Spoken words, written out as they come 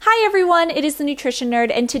Hi everyone, it is the Nutrition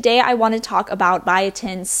Nerd, and today I want to talk about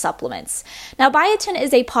biotin supplements. Now, biotin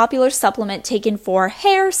is a popular supplement taken for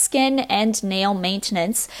hair, skin, and nail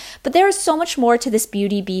maintenance, but there is so much more to this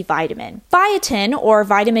beauty B vitamin. Biotin, or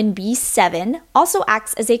vitamin B7, also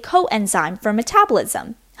acts as a coenzyme for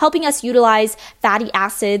metabolism, helping us utilize fatty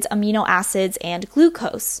acids, amino acids, and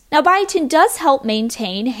glucose. Now, biotin does help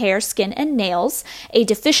maintain hair, skin, and nails. A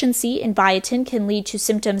deficiency in biotin can lead to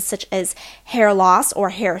symptoms such as hair loss or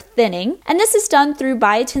hair thinning, and this is done through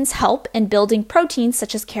biotin's help in building proteins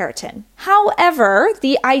such as keratin. However,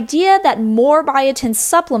 the idea that more biotin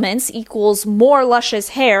supplements equals more luscious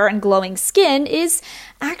hair and glowing skin is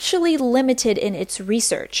actually limited in its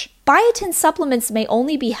research. Biotin supplements may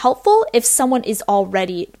only be helpful if someone is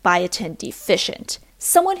already biotin deficient.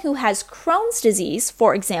 Someone who has Crohn's disease,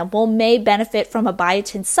 for example, may benefit from a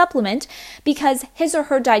biotin supplement because his or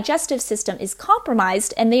her digestive system is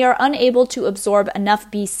compromised and they are unable to absorb enough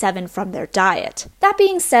B7 from their diet. That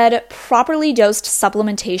being said, properly dosed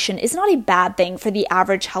supplementation is not a bad thing for the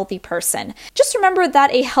average healthy person. Just remember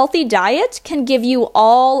that a healthy diet can give you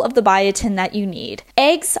all of the biotin that you need.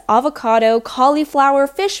 Eggs, avocado, cauliflower,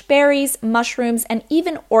 fish, berries, mushrooms, and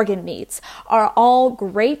even organ meats are all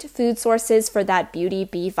great food sources for that beauty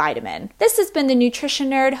B vitamin. This has been the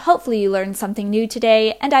Nutrition Nerd. Hopefully you learned something new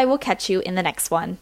today, and I will catch you in the next one.